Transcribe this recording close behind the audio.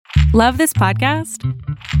Love this podcast?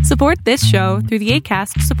 Support this show through the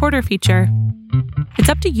Acast supporter feature. It's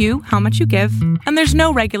up to you how much you give, and there's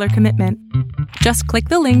no regular commitment. Just click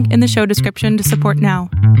the link in the show description to support now.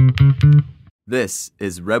 This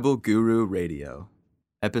is Rebel Guru Radio,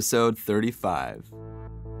 episode 35.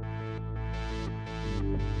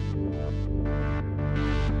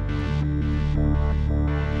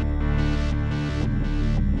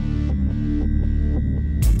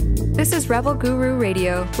 This is Rebel Guru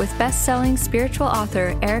Radio with best-selling spiritual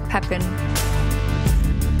author Eric Pepin.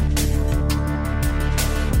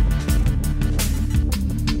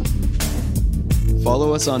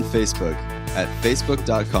 Follow us on Facebook at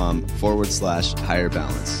facebook.com/higher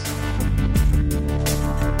balance.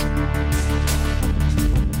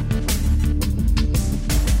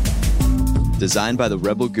 Designed by the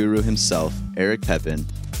Rebel Guru himself, Eric Pepin,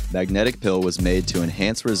 Magnetic Pill was made to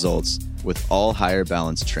enhance results with all higher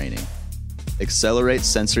balance training, accelerate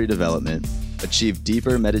sensory development, achieve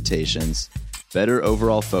deeper meditations, better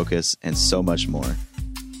overall focus, and so much more.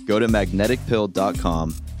 Go to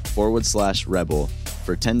magneticpill.com/rebel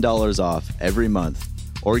for $10 off every month,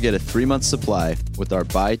 or get a 3-month supply with our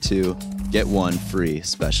buy 2, get 1 free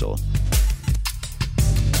special.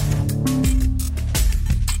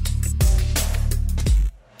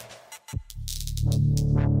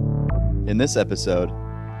 In this episode,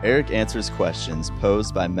 Eric answers questions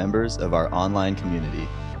posed by members of our online community.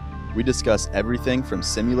 We discuss everything from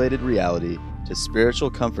simulated reality to spiritual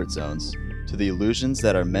comfort zones to the illusions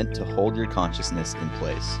that are meant to hold your consciousness in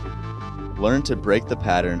place. Learn to break the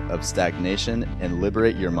pattern of stagnation and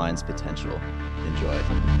liberate your mind's potential. Enjoy.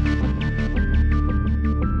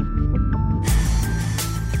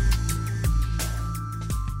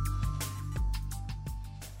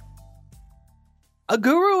 A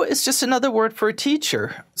guru is just another word for a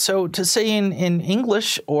teacher. So to say in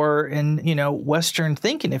English or in, Western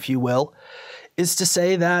thinking, if you will, is to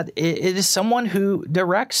say that it is someone who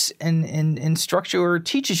directs and instructs you or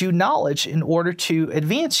teaches you knowledge in order to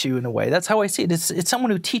advance you in a way. That's how I see it. It's someone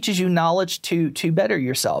who teaches you knowledge to better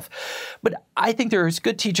yourself. But I think there is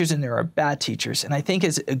good teachers and there are bad teachers. And I think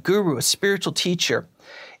as a guru, a spiritual teacher,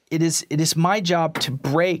 it is my job to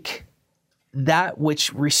break that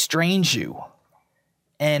which restrains you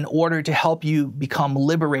in order to help you become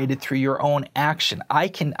liberated through your own action. I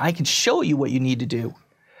can show you what you need to do,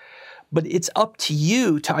 but it's up to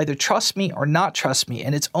you to either trust me or not trust me.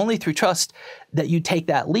 And it's only through trust that you take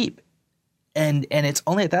that leap. And it's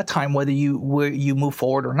only at that time whether you move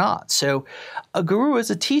forward or not. So a guru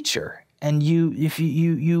is a teacher, and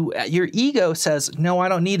your ego says, no, I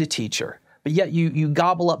don't need a teacher. But yet you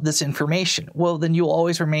gobble up this information. Well, then you'll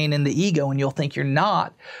always remain in the ego and you'll think you're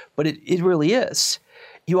not, but it really is.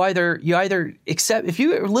 You either accept, if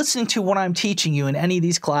you're listening to what I'm teaching you in any of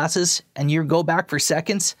these classes and you go back for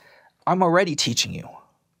seconds, I'm already teaching you.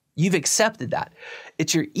 You've accepted that.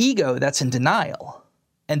 It's your ego that's in denial,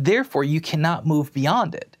 and therefore you cannot move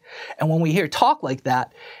beyond it. And when we hear talk like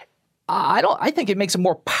that, I think it makes a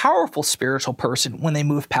more powerful spiritual person when they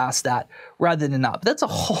move past that rather than not. But that's a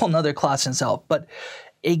whole nother class in itself. But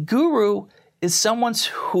a guru is someone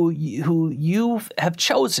who you have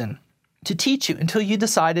chosen to teach you until you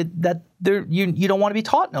decided that you don't want to be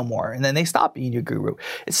taught no more, and then they stop being your guru.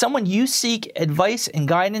 It's someone you seek advice and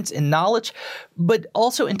guidance and knowledge, but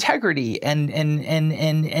also integrity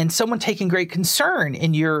and someone taking great concern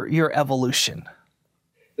in your evolution.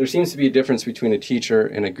 There seems to be a difference between a teacher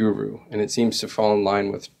and a guru, and it seems to fall in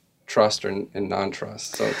line with trust and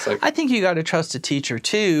non-trust. So it's like, I think you got to trust a teacher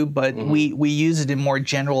too, but we use it in more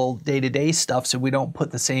general day-to-day stuff, so we don't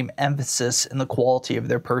put the same emphasis in the quality of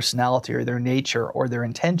their personality or their nature or their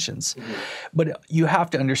intentions. But you have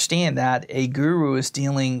to understand that a guru is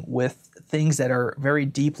dealing with things that are very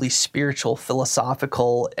deeply spiritual,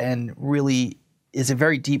 philosophical, and really is a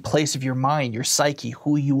very deep place of your mind, your psyche,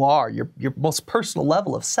 who you are, your most personal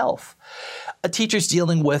level of self. A teacher's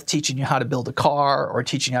dealing with teaching you how to build a car or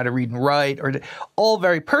teaching you how to read and write, or all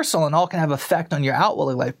very personal and all can have effect on your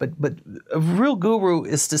outward life. But a real guru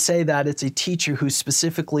is to say that it's a teacher who's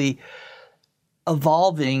specifically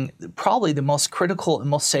evolving probably the most critical and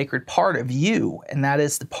most sacred part of you, and that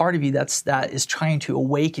is the part of you that is trying to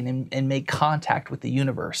awaken and make contact with the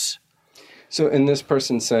universe. So, and this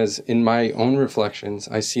person says, in my own reflections,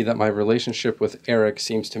 I see that my relationship with Eric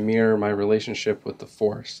seems to mirror my relationship with the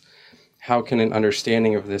Force. How can an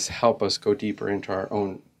understanding of this help us go deeper into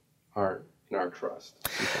our trust?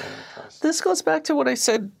 This goes back to what I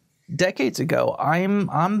said decades ago.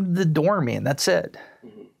 I'm the doorman. That's it.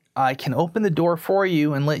 I can open the door for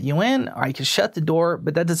you and let you in. I can shut the door,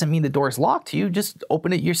 but that doesn't mean the door is locked to you. Just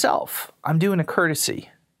open it yourself. I'm doing a courtesy.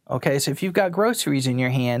 Okay, so if you've got groceries in your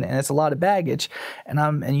hand and it's a lot of baggage,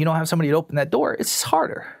 and you don't have somebody to open that door, it's just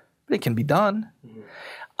harder, but it can be done. Mm-hmm.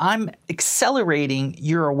 I'm accelerating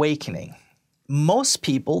your awakening. Most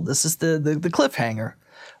people, this is the cliffhanger,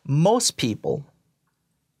 most people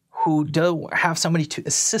who don't have somebody to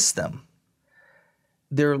assist them,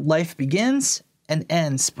 their life begins and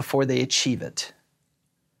ends before they achieve it.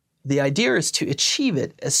 The idea is to achieve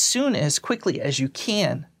it as quickly as you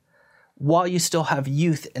can, while you still have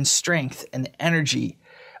youth and strength and energy,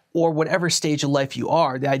 or whatever stage of life you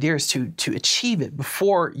are. The idea is to achieve it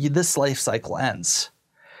before this life cycle ends.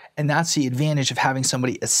 And that's the advantage of having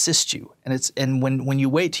somebody assist you. And when you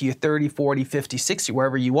wait till you're 30, 40, 50, 60,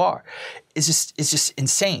 wherever you are, it's just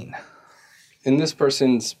insane. In this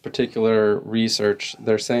person's particular research,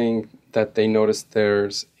 they're saying that they noticed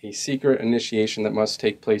there's a secret initiation that must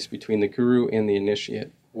take place between the guru and the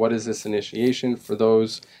initiate. What is this initiation? For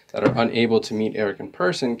those that are unable to meet Eric in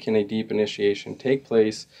person, can a deep initiation take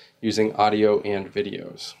place using audio and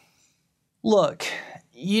videos? Look,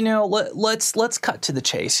 let's cut to the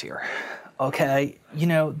chase here. Okay?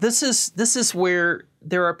 This is where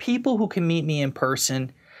there are people who can meet me in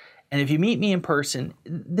person, and if you meet me in person,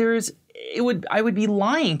 I would be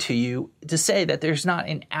lying to you to say that there's not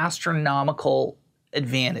an astronomical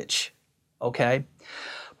advantage. Okay?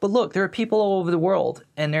 But look, there are people all over the world,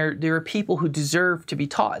 and there are people who deserve to be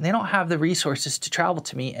taught, and they don't have the resources to travel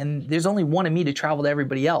to me, and there's only one of me to travel to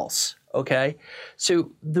everybody else, okay?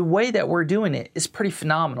 So the way that we're doing it is pretty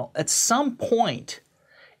phenomenal. At some point,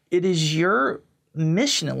 it is your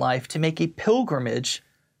mission in life to make a pilgrimage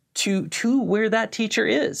to where that teacher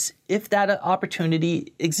is, if that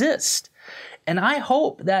opportunity exists. And I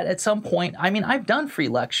hope that at some point, I've done free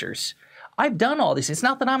lectures. I've done all these. It's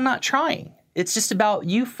not that I'm not trying. It's just about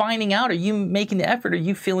you finding out, or you making the effort, or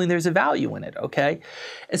you feeling there's a value in it, okay?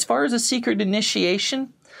 As far as a secret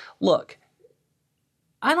initiation, look,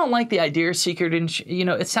 I don't like the idea of secret,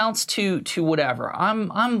 it sounds too whatever.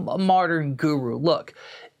 I'm a modern guru. Look,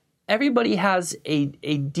 everybody has a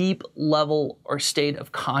deep level or state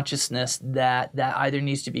of consciousness that either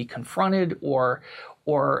needs to be confronted or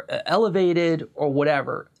elevated or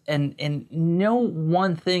whatever. And no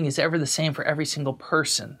one thing is ever the same for every single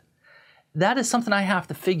person. That is something I have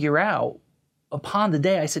to figure out upon the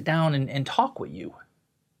day I sit down and talk with you.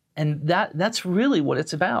 And that's really what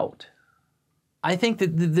it's about. I think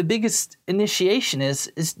that the biggest initiation is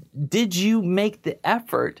did you make the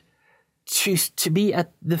effort to be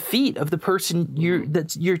at the feet of the person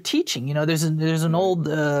you're teaching? There's an old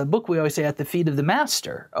book we always say, at the feet of the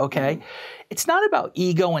master, okay? Mm-hmm. It's not about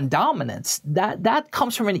ego and dominance. That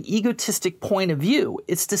comes from an egotistic point of view.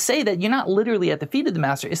 It's to say that you're not literally at the feet of the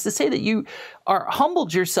master. It's to say that you are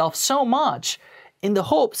humbled yourself so much in the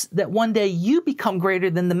hopes that one day you become greater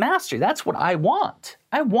than the master. That's what I want.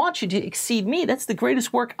 I want you to exceed me. That's the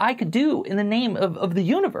greatest work I could do in the name of the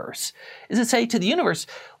universe, is to say to the universe,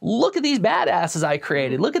 look at these badasses I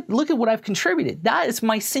created. Look at what I've contributed. That is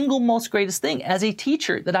my single most greatest thing as a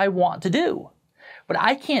teacher that I want to do. But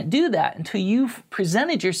I can't do that until you've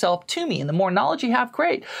presented yourself to me. And the more knowledge you have,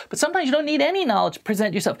 great. But sometimes you don't need any knowledge to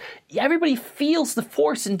present yourself. Everybody feels the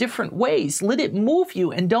force in different ways. Let it move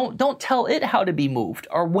you, and don't tell it how to be moved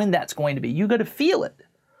or when that's going to be. You got to feel it.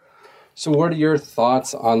 So what are your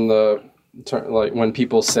thoughts on when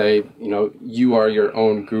people say, you are your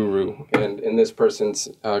own guru? And in this person's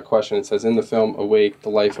question, it says, in the film Awake, the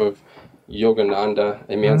life of Yogananda,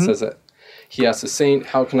 a man says that he asked the saint,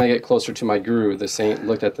 how can I get closer to my guru? The saint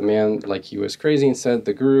looked at the man like he was crazy and said,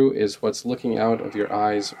 the guru is what's looking out of your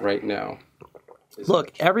eyes right now.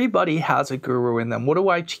 Look, everybody has a guru in them. What do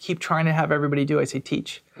I keep trying to have everybody do? I say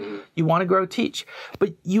teach. Mm-hmm. You want to grow, teach.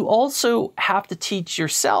 But you also have to teach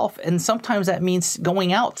yourself, and sometimes that means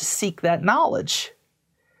going out to seek that knowledge.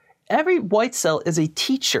 Every white cell is a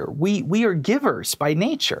teacher. We are givers by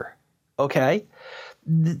nature, okay?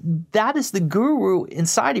 That is the guru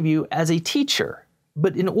inside of you as a teacher.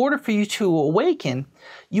 But in order for you to awaken,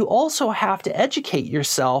 you also have to educate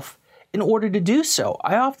yourself in order to do so.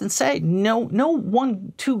 I often say, no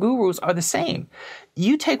 2 gurus are the same.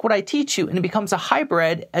 You take what I teach you, and it becomes a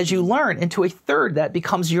hybrid as you learn into a third that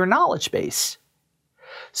becomes your knowledge base.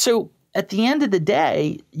 So at the end of the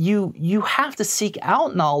day, you have to seek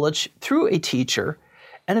out knowledge through a teacher,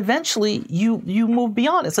 and eventually you move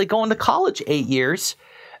beyond. It's like going to college 8 years.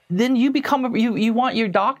 Then you become you want your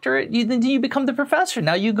doctorate. Then you become the professor.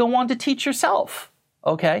 Now you go on to teach yourself.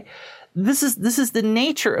 Okay. This is the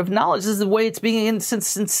nature of knowledge. This is the way it's being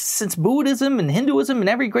since Buddhism and Hinduism and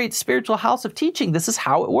every great spiritual house of teaching. This is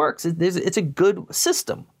how it works. It's a good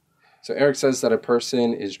system. So Eric says that a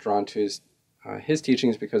person is drawn to his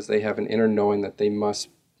teachings because they have an inner knowing that they must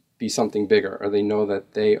be something bigger, or they know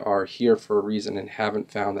that they are here for a reason and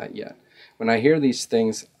haven't found that yet. When I hear these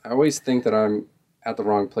things, I always think that I'm at the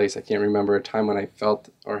wrong place. I can't remember a time when I felt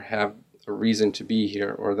or have a reason to be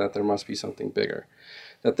here, or that there must be something bigger.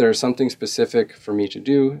 That there's something specific for me to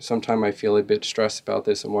do. Sometimes I feel a bit stressed about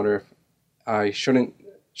this and wonder if I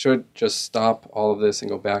should just stop all of this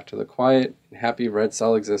and go back to the quiet and happy red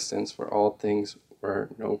cell existence where all things were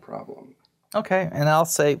no problem. Okay, and I'll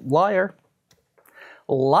say liar.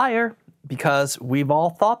 Liar, because we've all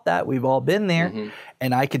thought that. We've all been there. Mm-hmm.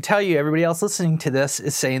 And I can tell you, everybody else listening to this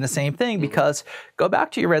is saying the same thing, because go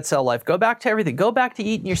back to your red cell life. Go back to everything. Go back to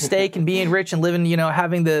eating your steak and being rich and living,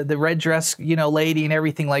 having the red dress, lady and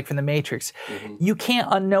everything like from the Matrix. Mm-hmm. You can't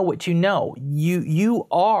unknow what you know. You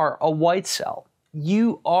are a white cell.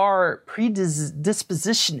 You are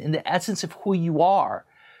predispositioned in the essence of who you are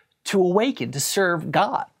to awaken, to serve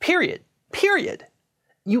God. Period.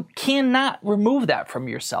 You cannot remove that from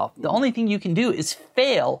yourself. The only thing you can do is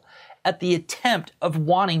fail at the attempt of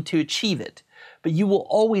wanting to achieve it. But you will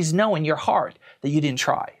always know in your heart that you didn't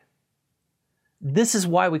try. This is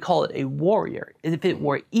why we call it a warrior. If it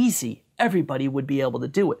were easy, everybody would be able to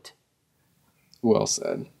do it. Well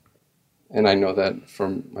said. And I know that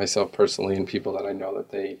from myself personally and people that I know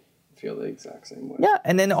that they feel the exact same way. Yeah,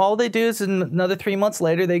 and then all they do is another 3 months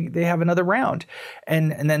later, they have another round.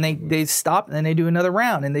 And then they stop, and then they do another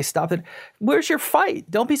round, and they stop it. Where's your fight?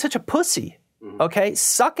 Don't be such a pussy, okay?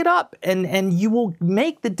 Suck it up, and you will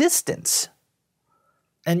make the distance.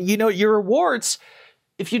 And, your rewards,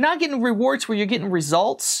 if you're not getting rewards where you're getting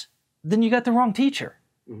results, then you got the wrong teacher.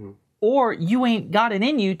 Mm-hmm. Or you ain't got it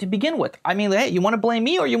in you to begin with. I mean, hey, you want to blame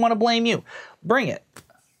me or you want to blame you? Bring it.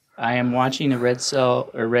 I am watching the red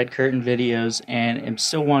cell or red curtain videos, and am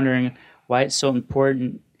still wondering why it's so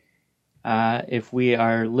important if we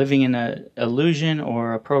are living in an illusion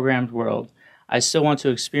or a programmed world. I still want to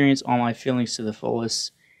experience all my feelings to the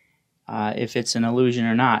fullest, if it's an illusion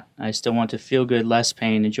or not. I still want to feel good, less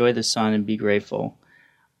pain, enjoy the sun, and be grateful.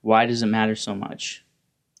 Why does it matter so much?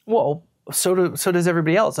 Well, so does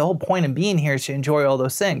everybody else. The whole point of being here is to enjoy all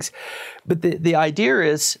those things. But the idea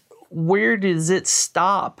is, where does it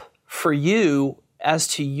stop for you as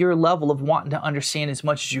to your level of wanting to understand as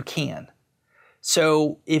much as you can?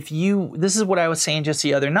 So this is what I was saying just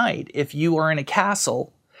the other night. If you are in a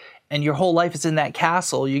castle and your whole life is in that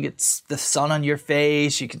castle, you get the sun on your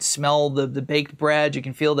face, you can smell the baked bread, you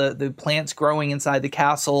can feel the plants growing inside the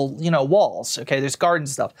castle, walls, okay? There's garden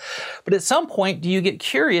stuff. But at some point, do you get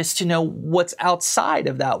curious to know what's outside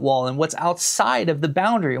of that wall and what's outside of the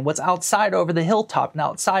boundary and what's outside over the hilltop and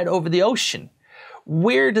outside over the ocean?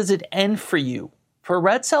 Where does it end for you? For a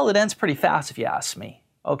red cell, it ends pretty fast if you ask me.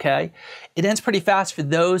 Okay? It ends pretty fast for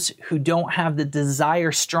those who don't have the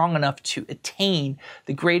desire strong enough to attain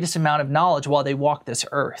the greatest amount of knowledge while they walk this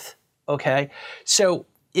earth. Okay? So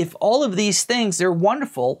if all of these things, they're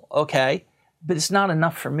wonderful, okay, but it's not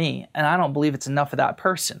enough for me, and I don't believe it's enough for that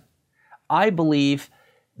person. I believe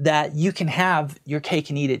that you can have your cake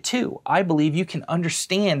and eat it too. I believe you can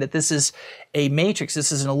understand that this is a matrix,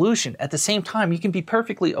 this is an illusion. At the same time, you can be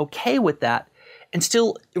perfectly okay with that and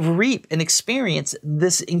still reap and experience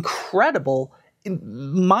this incredible,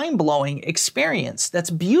 mind-blowing experience that's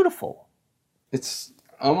beautiful. It's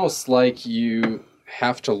almost like you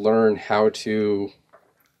have to learn how to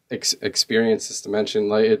experience this dimension.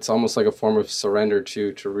 Like it's almost like a form of surrender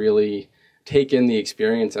to really take in the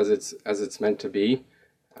experience as it's meant to be.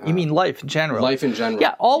 You mean life in general? Life in general.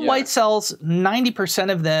 Yeah, all white cells,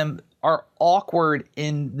 90% of them are awkward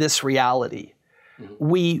in this reality.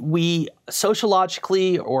 We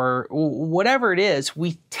sociologically or whatever it is,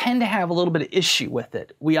 we tend to have a little bit of issue with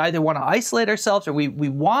it. We either want to isolate ourselves or we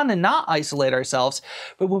want to not isolate ourselves.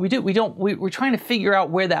 But when we do, we're trying to figure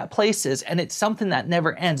out where that place is, and it's something that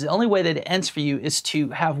never ends. The only way that it ends for you is to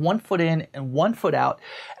have 1 foot in and 1 foot out.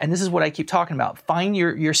 And this is what I keep talking about. Find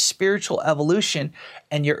your spiritual evolution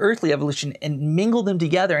and your earthly evolution and mingle them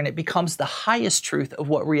together, and it becomes the highest truth of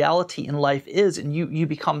what reality in life is. And you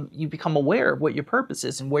become aware of what your purpose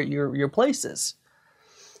is and where your place is.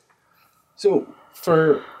 So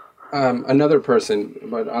for another person,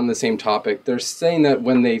 but on the same topic, they're saying that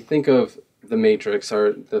when they think of the Matrix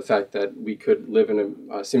or the fact that we could live in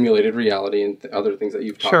a simulated reality and other things that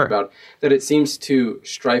you've talked about, that it seems to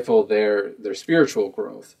stifle their spiritual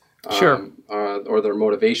growth. Or their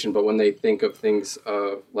motivation. But when they think of things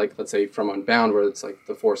like, let's say, from Unbound, where it's like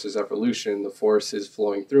the Force is evolution, the Force is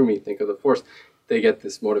flowing through me, think of the Force, they get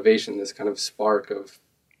this motivation, this kind of spark of,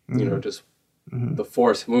 just the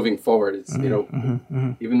Force moving forward. It's,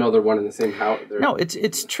 even though they're one and the same, No,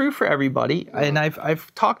 it's true for everybody. And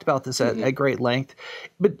I've talked about this at great length.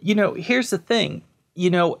 But, here's the thing.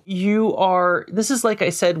 this is like I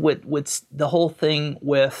said with the whole thing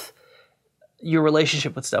with your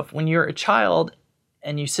relationship with stuff. When you're a child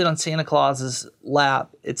and you sit on Santa Claus's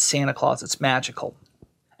lap, it's Santa Claus, it's magical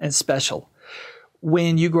and special.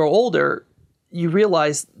 When you grow older, you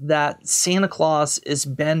realize that Santa Claus is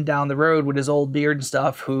Ben down the road with his old beard and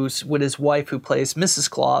stuff, who's with his wife who plays Mrs.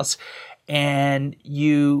 Claus, and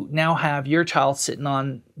you now have your child sitting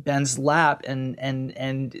on Ben's lap and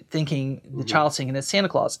thinking the child's thinking it's Santa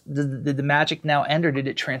Claus. Did the magic now end, or did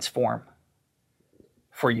it transform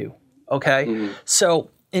for you? Okay,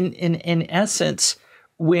 so in essence,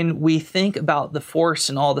 when we think about the Force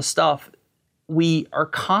and all the stuff, we are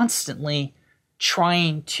constantly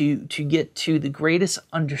trying to get to the greatest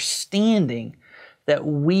understanding that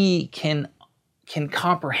we can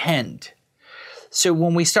comprehend. So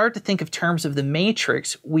when we start to think of terms of the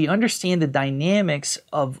Matrix, we understand the dynamics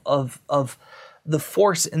of the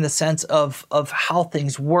Force in the sense of how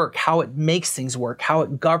things work, how it makes things work, how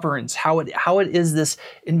it governs, how it is this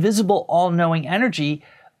invisible, all-knowing energy.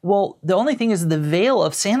 Well, the only thing is the veil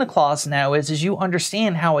of Santa Claus now is you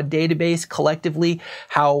understand how a database collectively,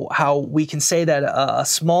 how we can say that a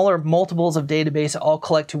smaller multiples of database all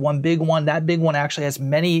collect to one big one. That big one actually has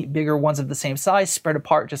many bigger ones of the same size spread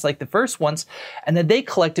apart just like the first ones, and that they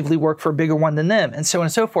collectively work for a bigger one than them, and so on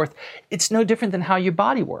and so forth. It's no different than how your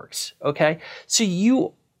body works, okay? So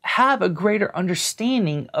you have a greater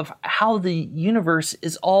understanding of how the universe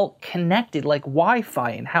is all connected, like Wi-Fi,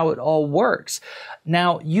 and how it all works.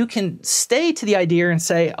 Now, you can stay to the idea and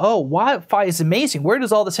say, oh, Wi-Fi is amazing. Where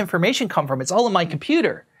does all this information come from? It's all in my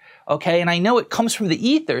computer, okay? And I know it comes from the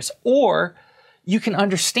ethers. Or you can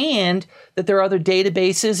understand that there are other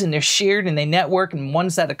databases and they're shared and they network, and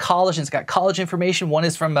one's at a college and it's got college information, one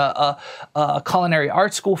is from a culinary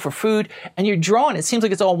art school for food, and you're drawing, it seems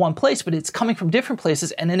like it's all one place, but it's coming from different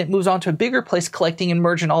places, and then it moves on to a bigger place, collecting and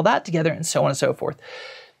merging all that together, and so on and so forth.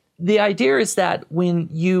 The idea is that when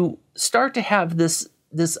you start to have this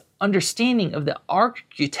understanding of the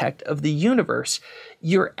architect of the universe,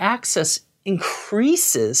 your access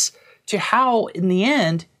increases to how, in the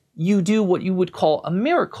end, you do what you would call a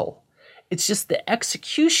miracle. It's just the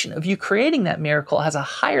execution of you creating that miracle has a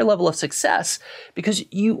higher level of success because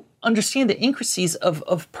you understand the intricacies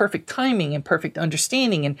of perfect timing and perfect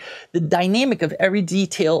understanding, and the dynamic of every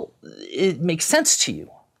detail. It makes sense to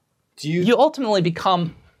you. You ultimately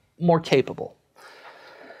become more capable.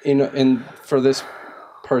 And for this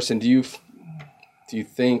person, do you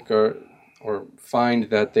think or find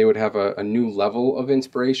that they would have a new level of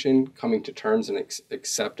inspiration coming to terms and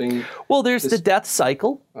accepting? Well, there's the death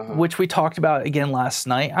cycle, which we talked about again last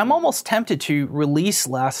night. I'm almost tempted to release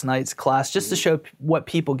last night's class just to show what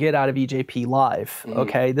people get out of EJP Live.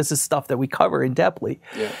 Okay, this is stuff that we cover in depthly.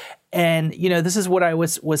 Yeah. And, this is what I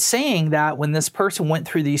was saying, that when this person went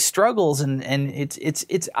through these struggles and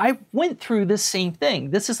I went through this same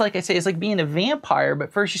thing. This is, like I say, it's like being a vampire,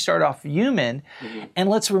 but first you start off human, and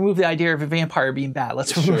let's remove the idea of a vampire being bad.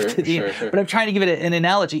 Let's remove sure. But I'm trying to give it an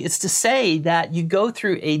analogy. It's to say that you go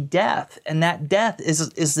through a death, and that death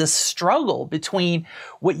is this struggle between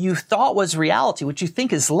what you thought was reality, what you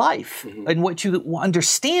think is life, and what you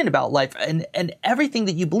understand about life, and everything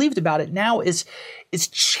that you believed about it now is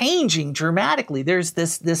changing dramatically. There's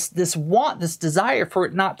this want, this desire for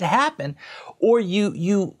it not to happen, or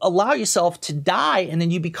you allow yourself to die, and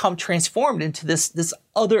then you become transformed into this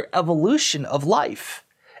other evolution of life.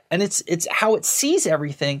 And it's how it sees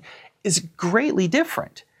everything is greatly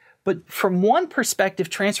different. But from one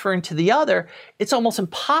perspective transferring to the other, it's almost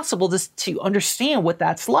impossible to understand what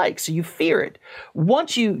that's like. So you fear it.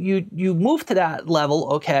 Once you move to that level,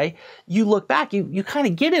 okay, you look back, you kind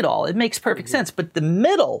of get it all. It makes perfect sense. But the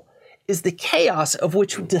middle is the chaos of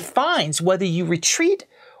which defines whether you retreat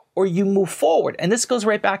or you move forward. And this goes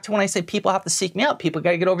right back to when I say people have to seek me out. People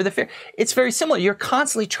got to get over the fear. It's very similar. You're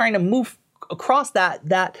constantly trying to move across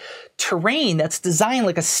that terrain that's designed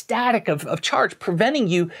like a static of charge, preventing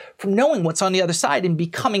you from knowing what's on the other side and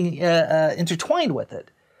becoming intertwined with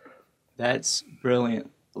it. That's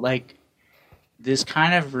brilliant. Like, this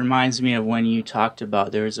kind of reminds me of when you talked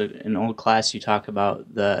about, there was an old class you talk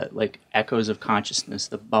about the echoes of consciousness,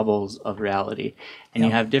 the bubbles of reality. And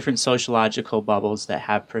you have different sociological bubbles that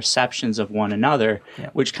have perceptions of one another,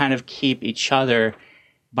 which kind of keep each other,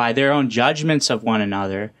 by their own judgments of one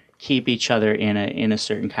another, keep each other in a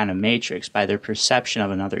certain kind of matrix by their perception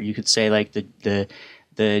of another. You could say like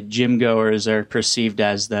the gym goers are perceived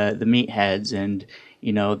as the meatheads, and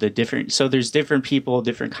the different. So there's different people,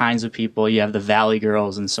 different kinds of people. You have the valley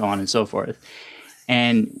girls and so on and so forth.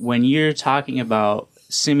 And when you're talking about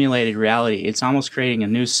simulated reality, it's almost creating a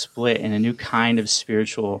new split and a new kind of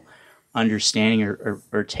spiritual understanding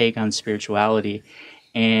or take on spirituality.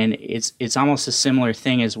 And it's almost a similar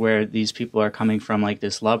thing as where these people are coming from, like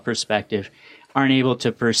this love perspective, aren't able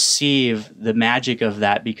to perceive the magic of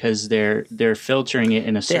that because they're filtering it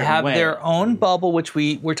in a certain way. They have their own bubble, which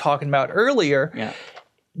we were talking about earlier. Yeah.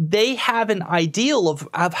 They have an ideal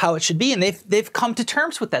of how it should be, and they've come to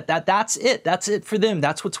terms with that. That's it. That's it for them.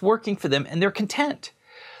 That's what's working for them, and they're content.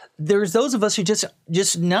 There's those of us who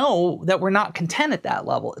just know that we're not content at that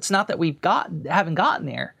level. It's not that haven't gotten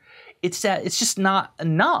there. It's that it's just not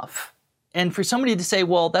enough. And for somebody to say,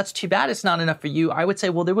 well, that's too bad it's not enough for you, I would say,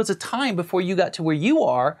 well, there was a time before you got to where you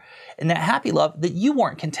are in that happy love that you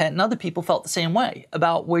weren't content, and other people felt the same way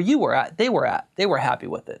about where you were at. They were happy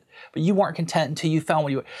with it. But you weren't content until you found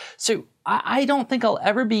what you were. So I don't think I'll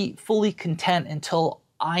ever be fully content until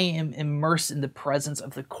I am immersed in the presence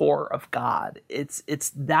of the core of God.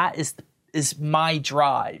 That is my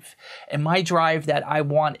drive. And my drive that I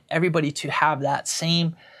want everybody to have that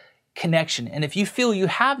same connection. And if you feel you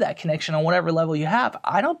have that connection on whatever level you have,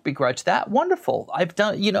 I don't begrudge that. Wonderful. I've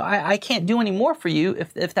done, I can't do any more for you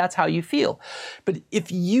if that's how you feel. But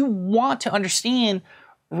if you want to understand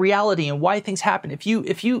reality and why things happen, if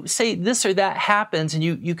you say this or that happens and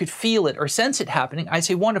you could feel it or sense it happening, I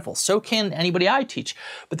say wonderful. So can anybody I teach.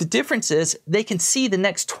 But the difference is they can see the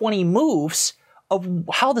next 20 moves of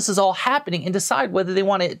how this is all happening and decide whether they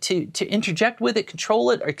want it to interject with it,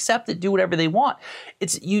 control it, or accept it, do whatever they want.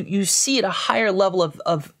 It's you see at a higher level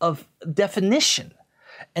of definition.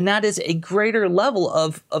 And that is a greater level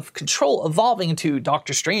of control, evolving into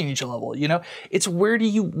Doctor Strange level. It's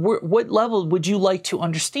what level would you like to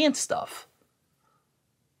understand stuff?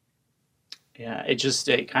 Yeah,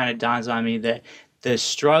 it kind of dawns on me that the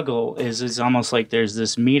struggle is almost like there's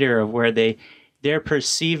this meter of where they're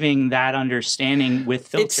perceiving that understanding with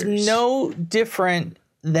filters. It's no different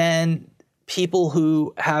than people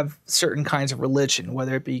who have certain kinds of religion,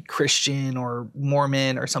 whether it be Christian or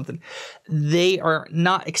Mormon or something. They are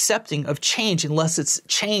not accepting of change unless it's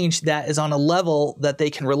change that is on a level that they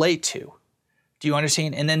can relate to. Do you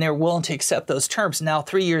understand? And then they're willing to accept those terms. Now,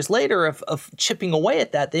 3 years later of chipping away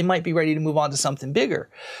at that, they might be ready to move on to something bigger.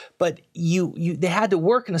 But they had to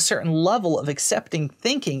work in a certain level of accepting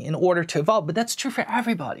thinking in order to evolve. But that's true for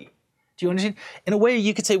everybody. Do you understand? In a way,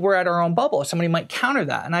 you could say we're at our own bubble. Somebody might counter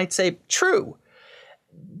that. And I'd say, true.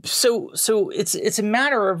 So it's a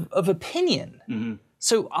matter of opinion. Mm-hmm.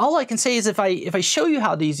 So all I can say is if I show you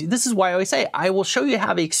how this is why I always say, I will show you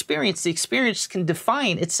how the experience can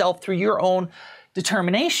define itself through your own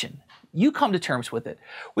determination. You come to terms with it.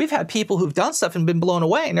 We've had people who've done stuff and been blown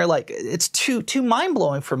away, and they're like, it's too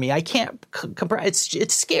mind-blowing for me. I can't compare.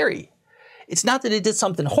 It's scary. It's not that it did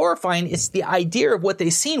something horrifying. It's the idea of what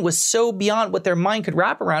they've seen was so beyond what their mind could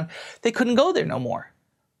wrap around, they couldn't go there no more.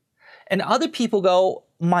 And other people go,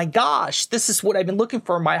 my gosh, this is what I've been looking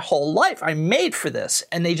for my whole life. I'm made for this.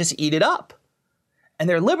 And they just eat it up. And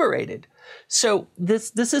they're liberated. So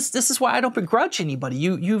this is why I don't begrudge anybody.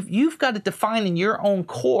 You've got to define in your own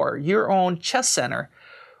core, your own chest center,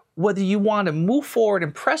 whether you want to move forward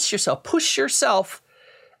and press yourself, push yourself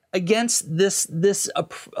against this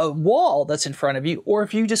wall that's in front of you, or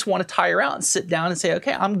if you just want to tire out and sit down and say,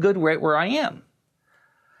 okay, I'm good right where I am.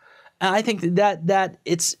 And I think that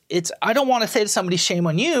it's I don't want to say to somebody, shame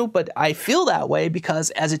on you, but I feel that way because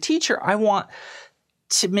as a teacher, I want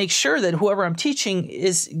to make sure that whoever I'm teaching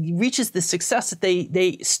reaches the success that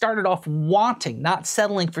they started off wanting, not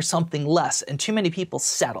settling for something less. And too many people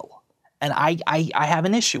settle. And I have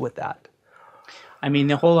an issue with that. I mean,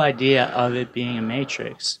 the whole idea of it being a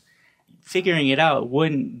matrix, figuring it out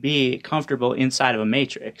wouldn't be comfortable inside of a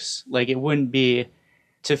matrix. Like it wouldn't be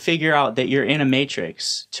to figure out that you're in a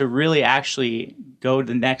matrix, to really actually go to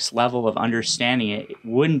the next level of understanding it,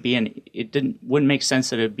 wouldn't make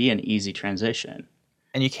sense that it would be an easy transition.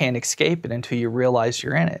 And you can't escape it until you realize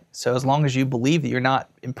you're in it. So as long as you believe that you're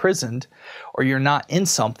not imprisoned or you're not in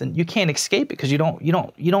something, you can't escape it because you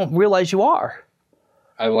don't realize you are.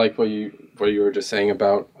 I like what you were just saying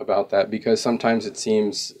about that, because sometimes it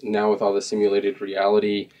seems now with all the simulated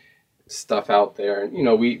reality stuff out there,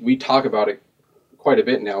 and we talk about it quite a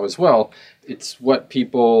bit now as well. It's what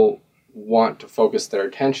people want to focus their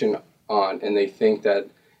attention on, and they think that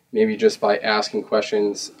maybe just by asking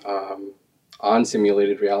questions on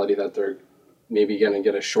simulated reality that they're maybe going to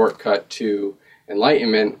get a shortcut to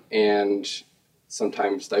enlightenment and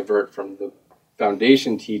sometimes divert from the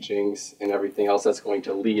foundation teachings and everything else that's going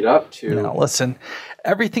to lead up to. No, listen,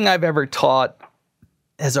 everything I've ever taught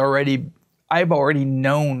I've already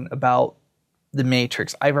known about the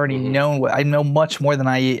Matrix. I've already known I know much more than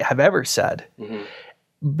I have ever said. Mm-hmm.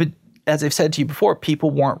 But as I've said to you before,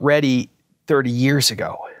 people weren't ready 30 years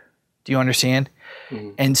ago. Do you understand? Mm-hmm.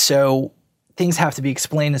 And so things have to be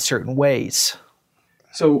explained in certain ways.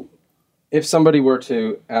 So if somebody were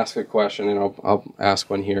to ask a question, and I'll ask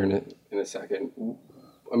one here in a second,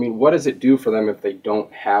 I mean, what does it do for them if they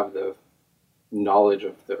don't have the knowledge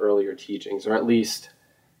of the earlier teachings, or at least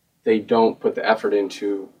they don't put the effort in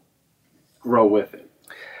to grow with it?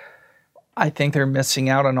 I think they're missing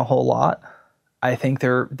out on a whole lot. I think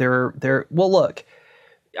they're well, look,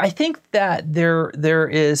 I think that there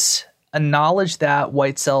is a knowledge that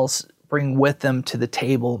white cells bring with them to the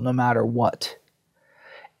table no matter what.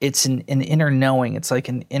 It's an inner knowing. It's like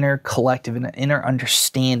an inner collective, an inner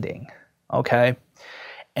understanding, okay?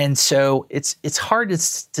 And so it's hard to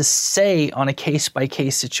say on a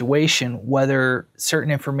case-by-case situation whether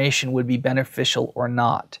certain information would be beneficial or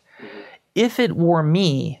not. Mm-hmm. If it were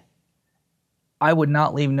me, I would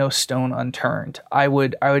not leave no stone unturned. I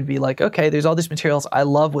would be like, okay, there's all these materials. I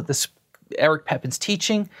love what this Eric Pepin's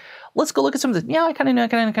teaching. Let's go look at some of this. Yeah, I kind of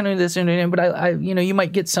know this, but I you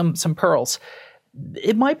might get some pearls.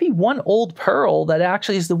 It might be one old pearl that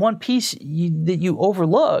actually is the one piece that you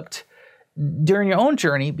overlooked during your own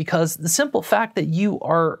journey, because the simple fact that you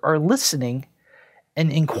are listening and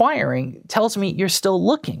inquiring tells me you're still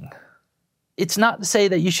looking. It's not to say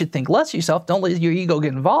that you should think less of yourself. Don't let your ego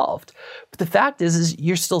get involved. But the fact is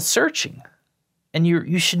you're still searching, and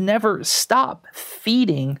you should never stop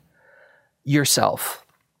feeding yourself.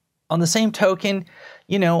 On the same token,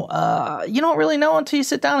 you don't really know until you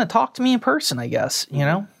sit down and talk to me in person, I guess,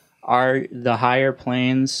 Are there higher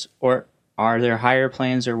planes or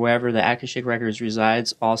wherever the Akashic Records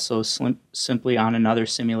resides also simply on another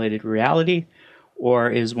simulated reality, or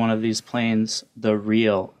is one of these planes the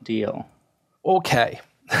real deal? Okay.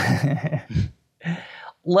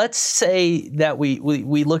 Let's say that we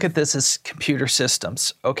look at this as computer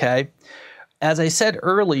systems, okay? As I said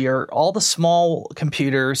earlier, all the small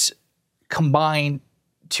computers combine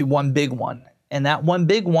to one big one. And that one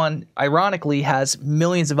big one, ironically, has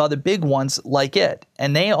millions of other big ones like it.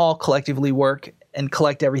 And they all collectively work and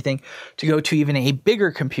collect everything to go to even a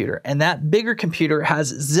bigger computer. And that bigger computer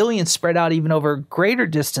has zillions spread out even over greater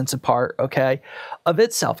distance apart, okay, of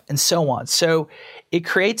itself, and so on. So it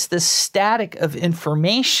creates this static of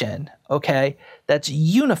information, okay, that's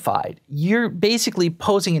unified. You're basically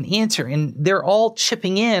posing an answer, and they're all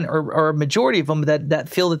chipping in, or a majority of them that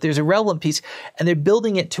feel that there's a relevant piece, and they're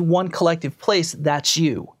building it to one collective place. That's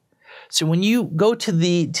you. So when you go to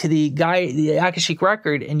the Akashic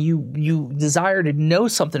Record, and you desire to know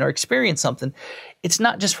something or experience something, it's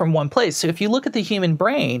not just from one place. So if you look at the human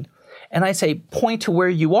brain, and I say point to where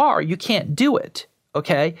you are, you can't do it.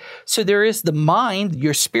 Okay, so there is the mind,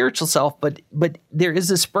 your spiritual self, but there is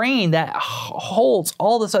this brain that holds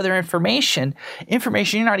all this other information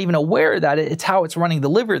you're not even aware that it's how it's running the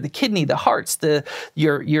liver, the kidney, the hearts,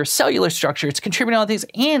 your cellular structure. It's contributing all these,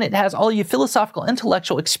 and it has all your philosophical,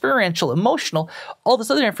 intellectual, experiential, emotional, all this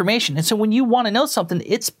other information. And so when you want to know something,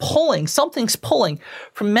 something's pulling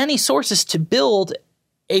from many sources to build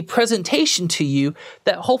a presentation to you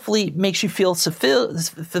that hopefully makes you feel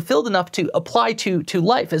fulfilled enough to apply to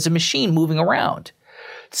life as a machine moving around.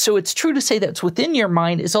 So it's true to say that it's within your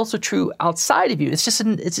mind is also true outside of you. It's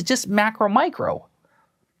just macro micro.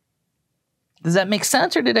 Does that make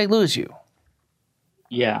sense, or did I lose you?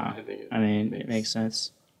 Yeah, I mean, it makes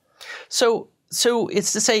sense. So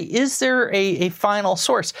it's to say, is there a final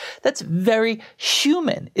source? That's very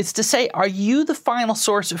human. It's to say, are you the final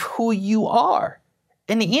source of who you are?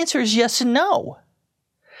 And the answer is yes and no.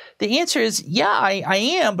 The answer is, yeah, I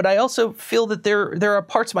am, but I also feel that there are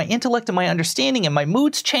parts of my intellect and my understanding and my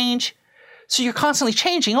moods change. So you're constantly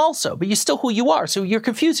changing also, but you're still who you are. So you're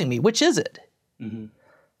confusing me. Which is it? Mm-hmm.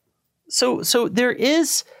 So there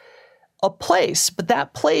is a place, but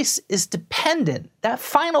that place is dependent. That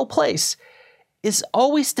final place is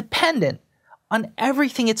always dependent on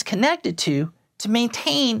everything it's connected to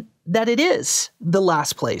maintain that it is the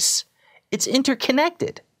last place. It's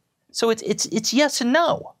interconnected. So it's yes and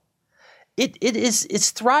no.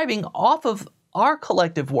 It's thriving off of our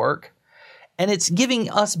collective work, and it's giving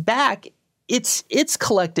us back its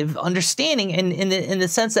collective understanding in the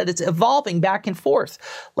sense that it's evolving back and forth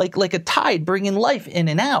like a tide bringing life in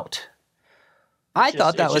and out. I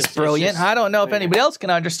thought that was brilliant. I don't know if anybody else can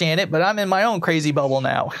understand it, but I'm in my own crazy bubble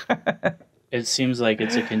now. It seems like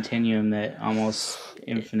it's a continuum that almost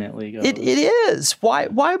infinitely goes. It is. Why?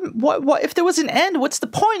 If there was an end, what's the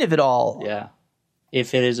point of it all? Yeah.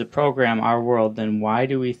 If it is a program, our world, then why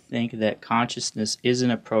do we think that consciousness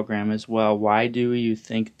isn't a program as well? Why do you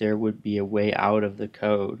think there would be a way out of the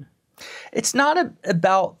code? It's not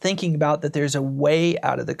about thinking about that there's a way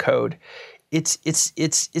out of the code. It's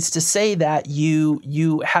to say that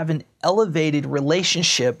you have an elevated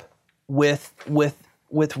relationship with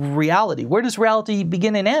reality. Where does reality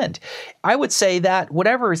begin and end? I would say that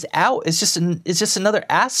whatever is out is just another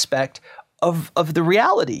aspect of the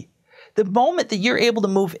reality. The moment that you're able to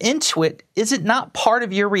move into it, is it not part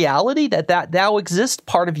of your reality that now exists,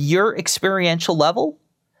 part of your experiential level?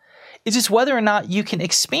 It's just whether or not you can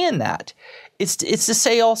expand that. It's to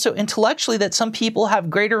say also intellectually that some people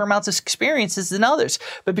have greater amounts of experiences than others,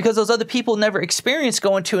 but because those other people never experienced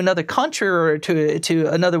going to another country or to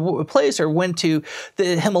another place or went to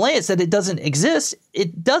the Himalayas, that it doesn't exist.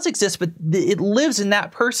 It does exist, but it lives in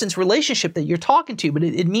that person's relationship that you're talking to, but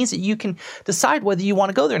it means that you can decide whether you want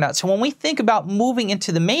to go there or not. So when we think about moving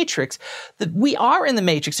into the matrix, we are in the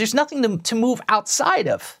matrix. There's nothing to move outside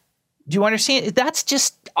of. Do you understand? That's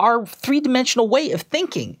just our three-dimensional way of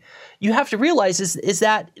thinking. You have to realize is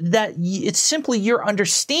that it's simply your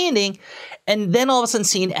understanding, and then all of a sudden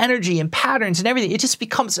seeing energy and patterns and everything. It just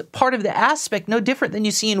becomes part of the aspect, no different than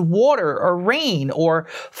you see in water or rain or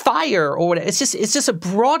fire or whatever. It's just a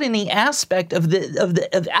broadening aspect of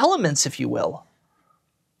elements, if you will.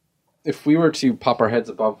 If we were to pop our heads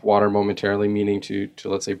above water momentarily, meaning to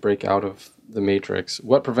let's say break out of the matrix,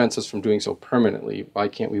 what prevents us from doing so permanently? Why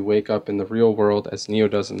can't we wake up in the real world as Neo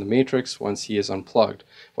does in the Matrix once he is unplugged?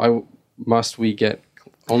 Why must we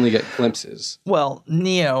only get glimpses? Well,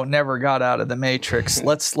 Neo never got out of the Matrix.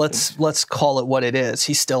 Let's call it what it is.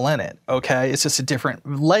 He's still in it. Okay, it's just a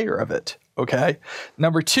different layer of it. Okay.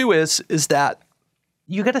 Number two is that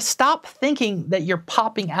you got to stop thinking that you're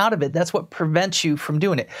popping out of it. That's what prevents you from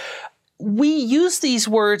doing it. We use these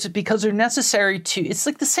words because they're necessary to, it's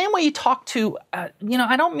like the same way you talk to, I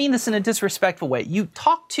don't mean this in a disrespectful way. You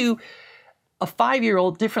talk to a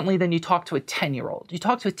 5-year-old differently than you talk to a 10-year-old. You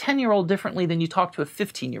talk to a 10-year-old differently than you talk to a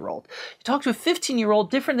 15-year-old. You talk to a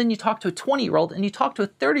 15-year-old different than you talk to a 20-year-old, and you talk to a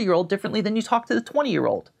 30-year-old differently than you talk to the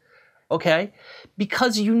 20-year-old. Okay?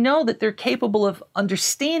 Because you know that they're capable of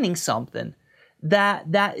understanding something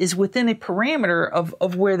that is within a parameter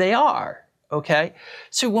of where they are. Okay,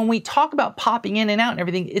 so when we talk about popping in and out and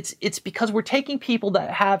everything, it's because we're taking people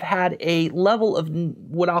that have had a level of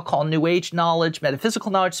what I'll call New Age knowledge,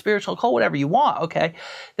 metaphysical knowledge, spiritual, call whatever you want, okay,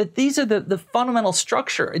 that these are the fundamental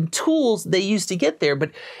structure and tools they use to get there.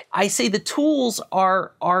 But I say the tools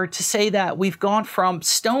are to say that we've gone from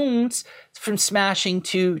stones, from smashing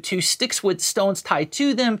to sticks with stones tied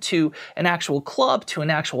to them, to an actual club, to an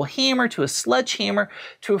actual hammer, to a sledgehammer,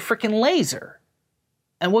 to a freaking laser.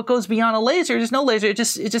 And what goes beyond a laser, there's no laser, it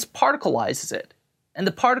just particleizes it. And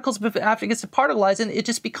the particles, after it gets to particleizing, it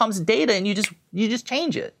just becomes data, and you just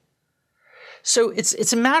change it. So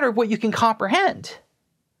it's a matter of what you can comprehend.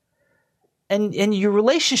 And your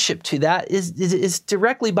relationship to that is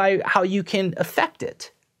directly by how you can affect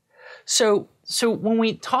it. So when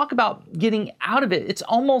we talk about getting out of it, it's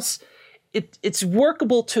almost, it's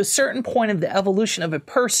workable to a certain point of the evolution of a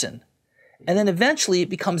person. And then eventually it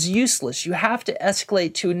becomes useless. You have to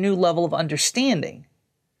escalate to a new level of understanding.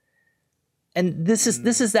 And this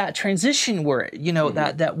is that transition where,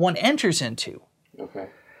 that one enters into. Okay.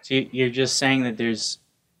 So you're just saying that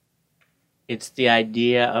it's the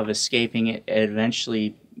idea of escaping it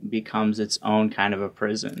eventually becomes its own kind of a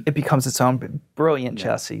prison. It becomes its own. Brilliant,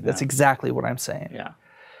 Jesse. That's exactly what I'm saying. Yeah.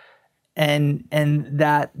 And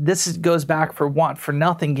that this goes back for want for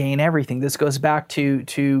nothing, gain everything. This goes back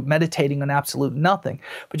to meditating on absolute nothing.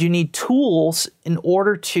 But you need tools in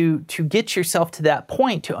order to get yourself to that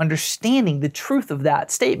point, to understanding the truth of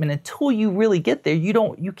that statement. Until you really get there,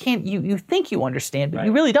 you think you understand, but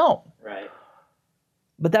you really don't. Right.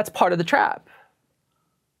 But that's part of the trap.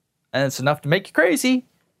 And it's enough to make you crazy.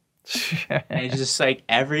 And it's just like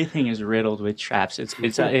everything is riddled with traps. It's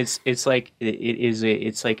like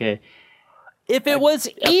a if it was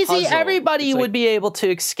easy, puzzle. everybody would be able to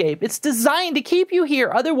escape. It's designed to keep you here.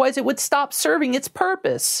 Otherwise, it would stop serving its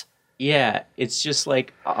purpose. Yeah, it's just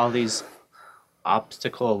like all these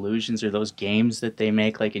optical illusions or those games that they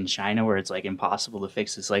make like in China where it's like impossible to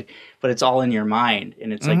fix. It's like, but it's all in your mind.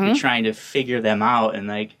 And it's like you're trying to figure them out. And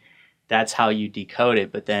like, that's how you decode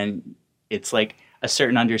it. But then it's like a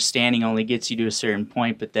certain understanding only gets you to a certain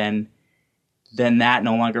point. But then that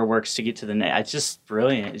no longer works to get to the next. It's just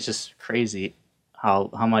brilliant. It's just crazy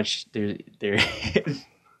how much there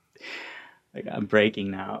like I'm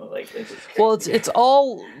breaking now. Like it's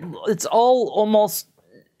all almost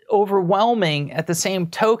overwhelming. At the same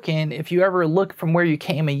token, if you ever look from where you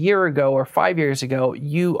came a year ago or 5 years ago,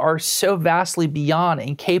 you are so vastly beyond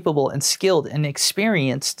and capable and skilled and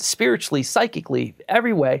experienced spiritually, psychically,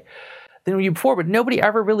 every way, than you before, but nobody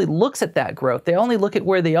ever really looks at that growth. They only look at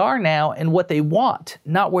where they are now and what they want,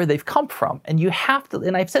 not where they've come from. And you have to,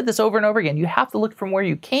 and I've said this over and over again, you have to look from where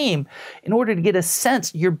you came in order to get a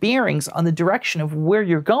sense, your bearings on the direction of where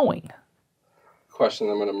you're going. Question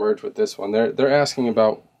I'm going to merge with this one. They're asking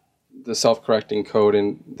about the self-correcting code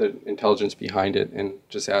and the intelligence behind it, and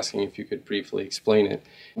just asking if you could briefly explain it.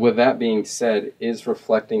 With that being said, is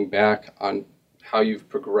reflecting back on how you've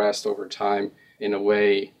progressed over time in a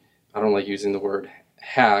way, I don't like using the word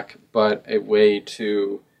hack, but a way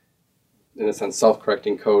to, in a sense,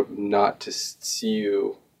 self-correcting code not to see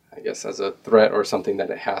you, I guess, as a threat or something that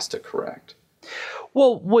it has to correct?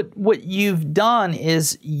 Well, what you've done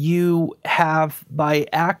is you have, by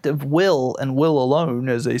act of will and will alone,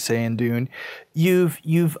 as they say in Dune,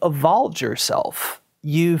 you've evolved yourself.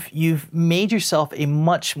 You've made yourself a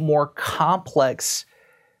much more complex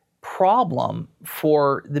problem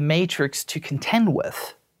for the Matrix to contend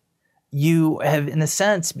with. You have, in a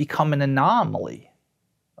sense, become an anomaly,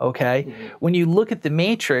 okay? Mm-hmm. When you look at the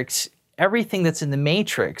Matrix, everything that's in the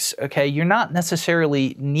Matrix, okay, you're not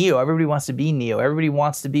necessarily Neo. Everybody wants to be Neo. Everybody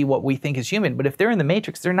wants to be what we think is human. But if they're in the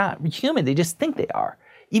Matrix, they're not human. They just think they are.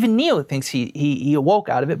 Even Neo thinks he awoke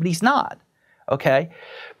out of it, but he's not, okay?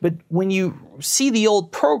 But when you see the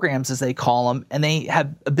old programs, as they call them, and they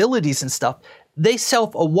have abilities and stuff, they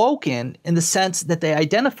self-awoken in the sense that they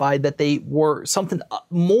identified that they were something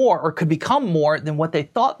more or could become more than what they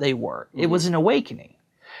thought they were. Mm-hmm. It was an awakening.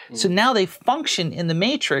 Mm-hmm. So now they function in the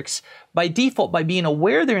Matrix by default, by being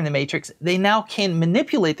aware they're in the Matrix. They now can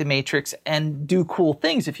manipulate the Matrix and do cool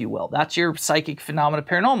things, if you will. That's your psychic phenomena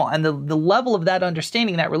paranormal. And the level of that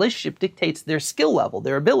understanding, that relationship dictates their skill level,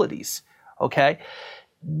 their abilities, okay?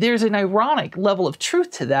 There's an ironic level of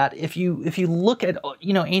truth to that if you look at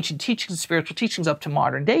ancient teachings, spiritual teachings up to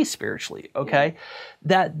modern day spiritually, okay?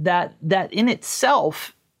 Yeah. That in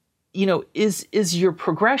itself, is your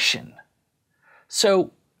progression.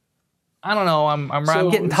 So I don't know.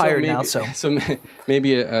 I'm getting tired now. So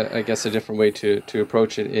maybe I guess a different way to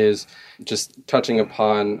approach it is just touching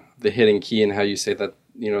upon the hidden key and how you say that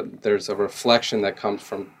there's a reflection that comes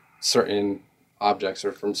from certain objects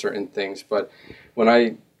or from certain things. But when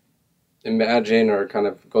I imagine or kind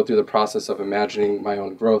of go through the process of imagining my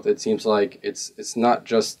own growth, it seems like it's not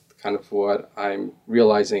just kind of what I'm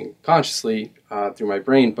realizing consciously through my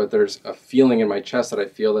brain, but there's a feeling in my chest that I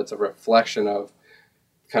feel that's a reflection of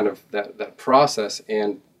kind of that process.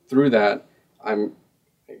 And through that,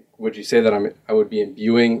 would you say that I would be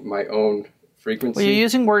imbuing my own frequency? Well, you're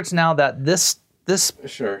using words now that this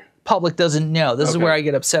sure. public doesn't know. This is where I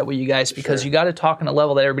get upset with you guys, because you got to talk on a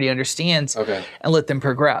level that everybody understands and let them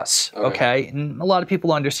progress. Okay. And a lot of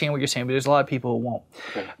people understand what you're saying, but there's a lot of people who won't.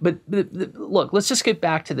 Okay. But look, let's just get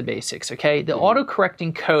back to the basics. Okay. The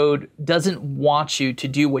auto-correcting code doesn't want you to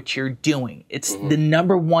do what you're doing. It's the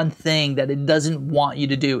number one thing that it doesn't want you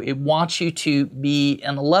to do. It wants you to be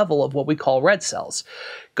on a level of what we call red cells.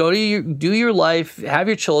 Go to do your life, have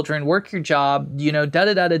your children, work your job,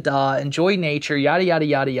 enjoy nature, yada, yada,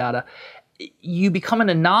 yada, yada. You become an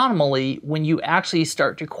anomaly when you actually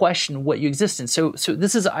start to question what you exist in. So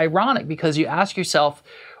this is ironic, because you ask yourself,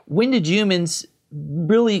 when did humans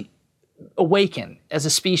really awaken as a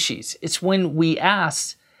species? It's when we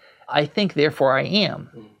ask, I think, therefore I am.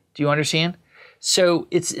 Do you understand? So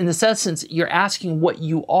it's, in this essence, you're asking what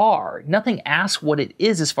you are. Nothing asks what it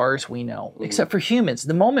is, as far as we know, except for humans.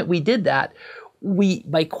 The moment we did that,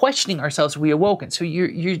 by questioning ourselves, we awoken. So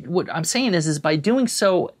what I'm saying is by doing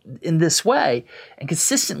so in this way and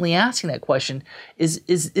consistently asking that question,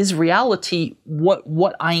 is reality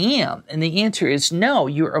what I am? And the answer is no.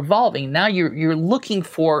 You're evolving. Now you're looking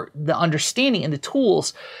for the understanding and the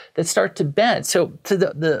tools that start to bend. So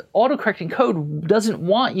the autocorrecting code doesn't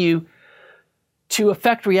want you to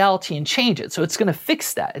affect reality and change it. So it's going to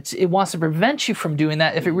fix that. It wants to prevent you from doing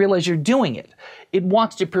that if it realizes you're doing it. It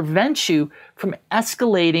wants to prevent you from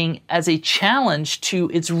escalating as a challenge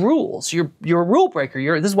to its rules. You're a rule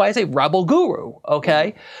breaker. This is why I say rebel guru,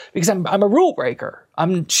 okay? Because I'm a rule breaker.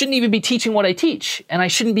 I shouldn't even be teaching what I teach, and I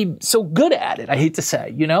shouldn't be so good at it, I hate to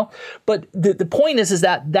say, But the point is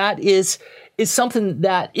that is something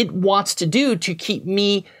that it wants to do to keep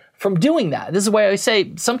me from doing that. This is why I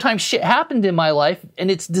say sometimes shit happened in my life,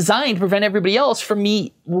 and it's designed to prevent everybody else from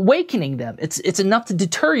me awakening them. It's enough to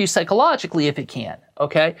deter you psychologically if it can,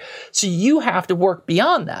 okay? So you have to work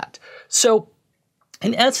beyond that. So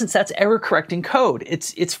in essence, that's error correcting code.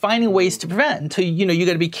 It's finding ways to prevent until, you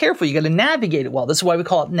got to be careful. You got to navigate it well. This is why we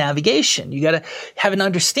call it navigation. You got to have an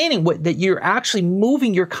understanding that you're actually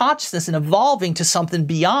moving your consciousness and evolving to something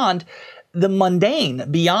beyond the mundane,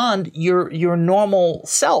 beyond your normal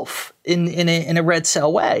self in a red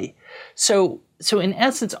cell way. So in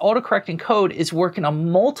essence, autocorrecting code is working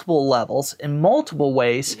on multiple levels in multiple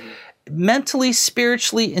ways, mentally,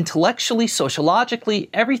 spiritually, intellectually, sociologically,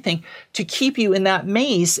 everything, to keep you in that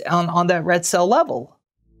maze on that red cell level.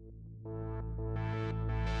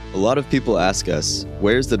 A lot of people ask us,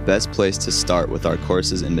 where's the best place to start with our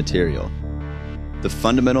courses and material? The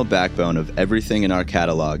fundamental backbone of everything in our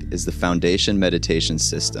catalog is the Foundation Meditation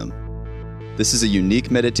System. This is a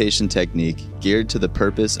unique meditation technique geared to the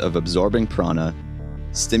purpose of absorbing prana,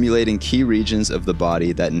 stimulating key regions of the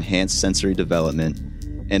body that enhance sensory development,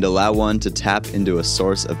 and allow one to tap into a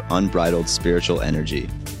source of unbridled spiritual energy.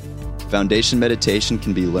 Foundation meditation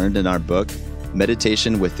can be learned in our book,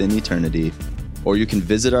 Meditation Within Eternity, or you can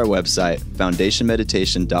visit our website,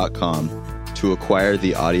 foundationmeditation.com, to acquire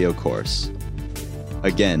the audio course.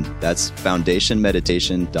 Again, that's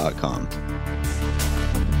foundationmeditation.com.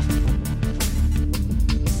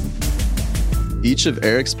 Each of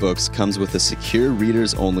Eric's books comes with a secure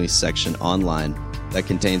readers-only section online that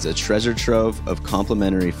contains a treasure trove of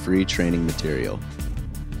complimentary free training material.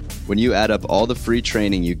 When you add up all the free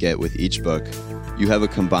training you get with each book, you have a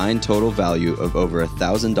combined total value of over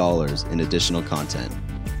 $1,000 in additional content.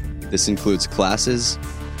 This includes classes,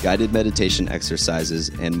 guided meditation exercises,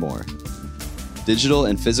 and more. Digital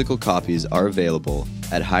and physical copies are available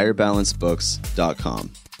at higherbalancebooks.com.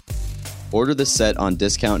 Order the set on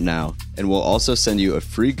discount now, and we'll also send you a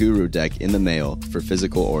free Guru deck in the mail for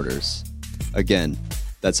physical orders. Again,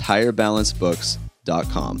 that's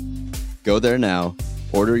higherbalancebooks.com. Go there now,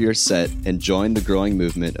 order your set, and join the growing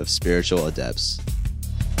movement of spiritual adepts.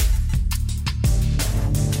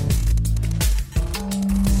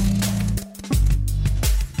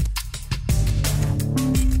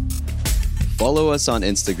 Follow us on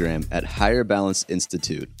Instagram at Higher Balance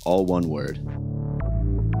Institute, all one word.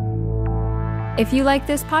 If you like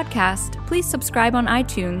this podcast, please subscribe on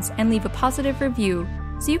iTunes and leave a positive review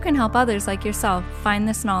so you can help others like yourself find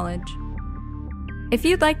this knowledge. If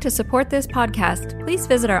you'd like to support this podcast, please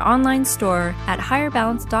visit our online store at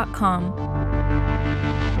higherbalance.com.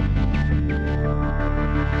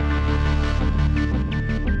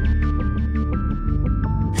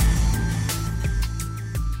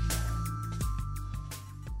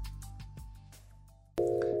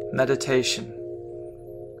 Meditation.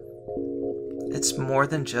 It's more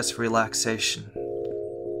than just relaxation.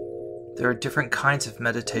 There are different kinds of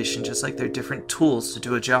meditation, just like there are different tools to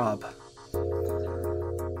do a job.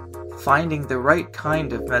 Finding the right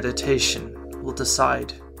kind of meditation will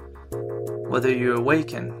decide whether you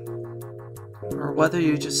awaken or whether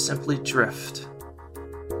you just simply drift.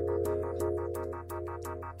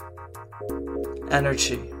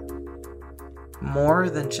 Energy. More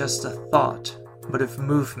than just a thought, but of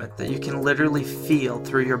movement that you can literally feel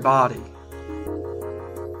through your body.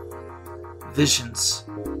 Visions,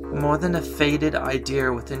 more than a faded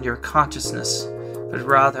idea within your consciousness, but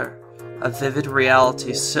rather a vivid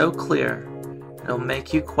reality so clear it'll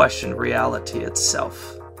make you question reality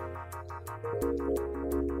itself.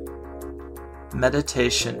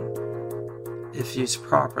 Meditation, if used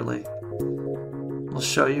properly, will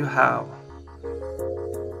show you how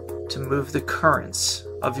to move the currents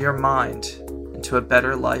of your mind into a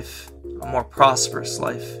better life, a more prosperous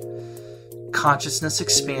life, consciousness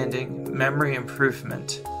expanding, memory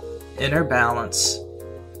improvement, inner balance,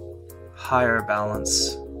 higher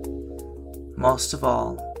balance. Most of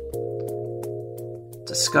all,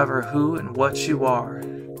 discover who and what you are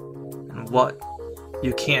and what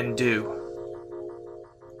you can do.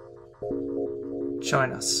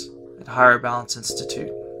 Join us at Higher Balance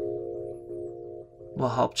Institute. We'll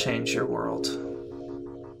help change your world.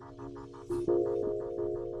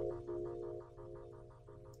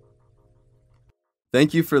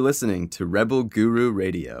 Thank you for listening to Rebel Guru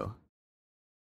Radio.